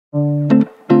Hi,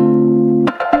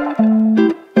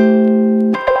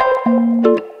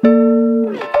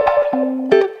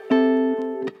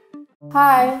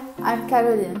 I'm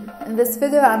Caroline. In this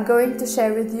video I'm going to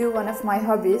share with you one of my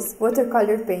hobbies,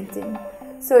 watercolor painting.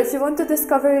 So if you want to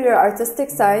discover your artistic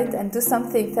side and do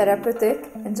something therapeutic,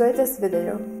 enjoy this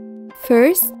video.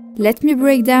 First, let me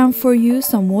break down for you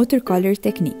some watercolor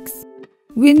techniques.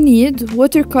 We'll need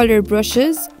watercolor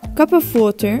brushes, cup of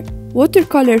water,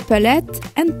 watercolor palette,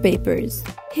 and papers.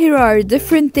 Here are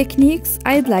different techniques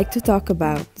I'd like to talk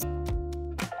about.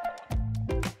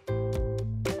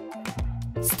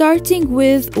 Starting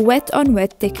with wet on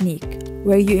wet technique,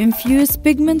 where you infuse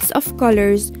pigments of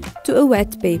colors to a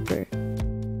wet paper.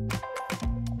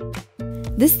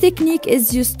 This technique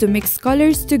is used to mix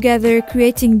colors together,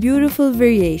 creating beautiful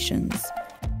variations.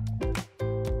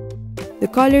 The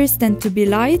colors tend to be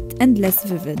light and less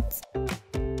vivid.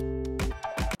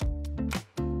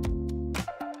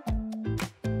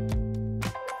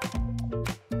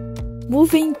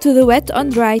 Moving to the wet on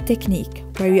dry technique,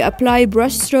 where you apply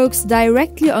brush strokes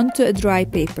directly onto a dry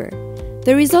paper.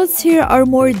 The results here are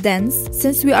more dense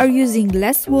since we are using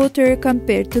less water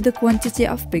compared to the quantity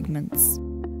of pigments.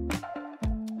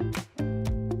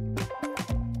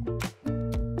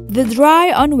 The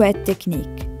dry on wet technique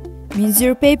means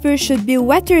your paper should be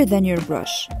wetter than your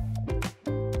brush.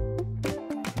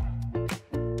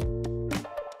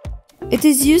 It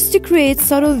is used to create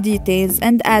subtle details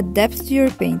and add depth to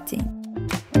your painting.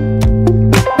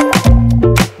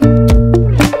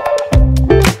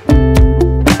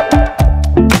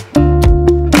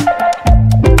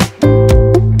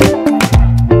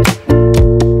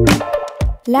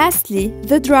 Lastly,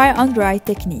 the dry on dry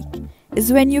technique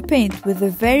is when you paint with a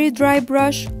very dry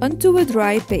brush onto a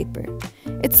dry paper.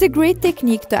 It's a great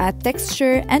technique to add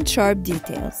texture and sharp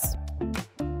details.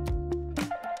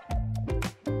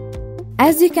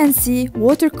 As you can see,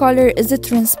 watercolor is a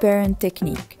transparent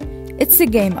technique. It's a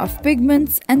game of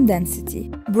pigments and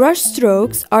density. Brush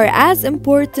strokes are as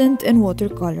important in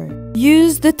watercolor.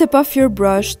 Use the tip of your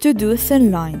brush to do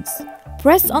thin lines.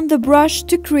 Press on the brush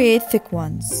to create thick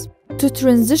ones. To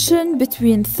transition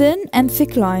between thin and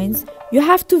thick lines, you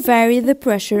have to vary the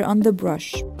pressure on the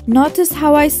brush. Notice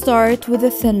how I start with a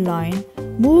thin line,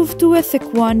 move to a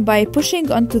thick one by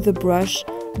pushing onto the brush,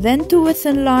 then to a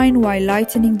thin line while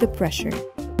lightening the pressure.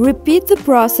 Repeat the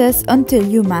process until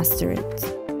you master it.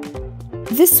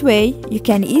 This way, you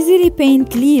can easily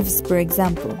paint leaves, for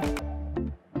example.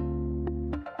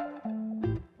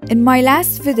 In my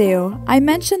last video, I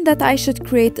mentioned that I should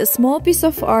create a small piece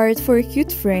of art for a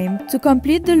cute frame to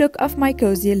complete the look of my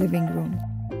cozy living room.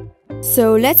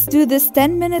 So let's do this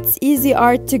 10 minutes easy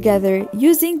art together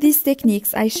using these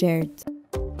techniques I shared.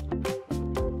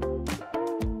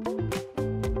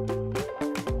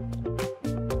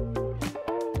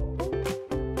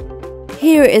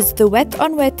 Here is the wet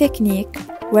on wet technique,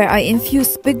 where I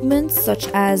infuse pigments such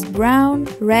as brown,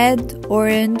 red,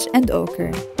 orange, and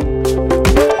ochre.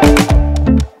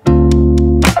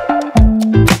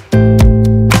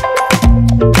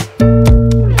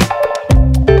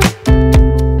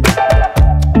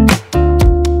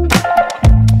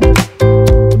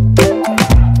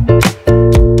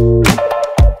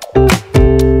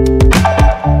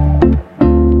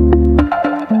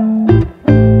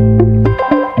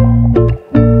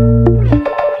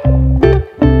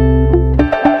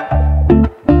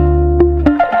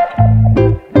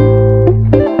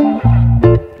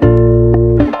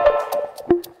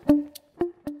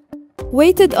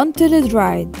 Waited until it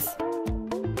dried.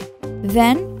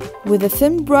 Then, with a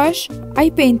thin brush, I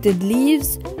painted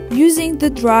leaves using the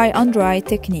dry on dry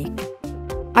technique.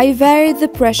 I varied the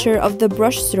pressure of the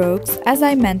brush strokes as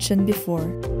I mentioned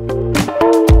before.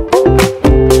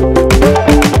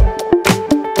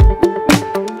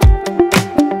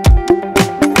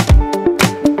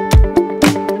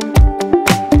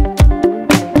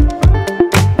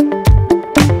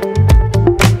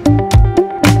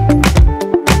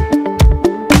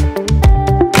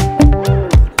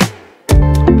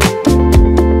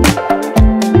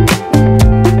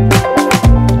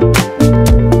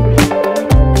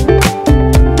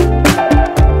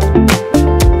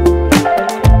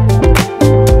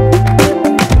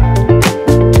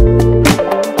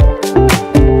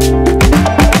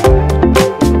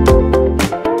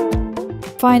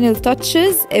 Final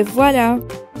touches et voilà!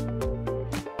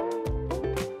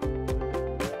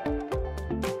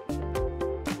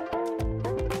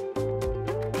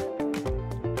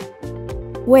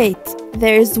 Wait,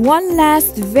 there is one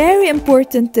last very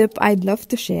important tip I'd love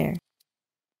to share.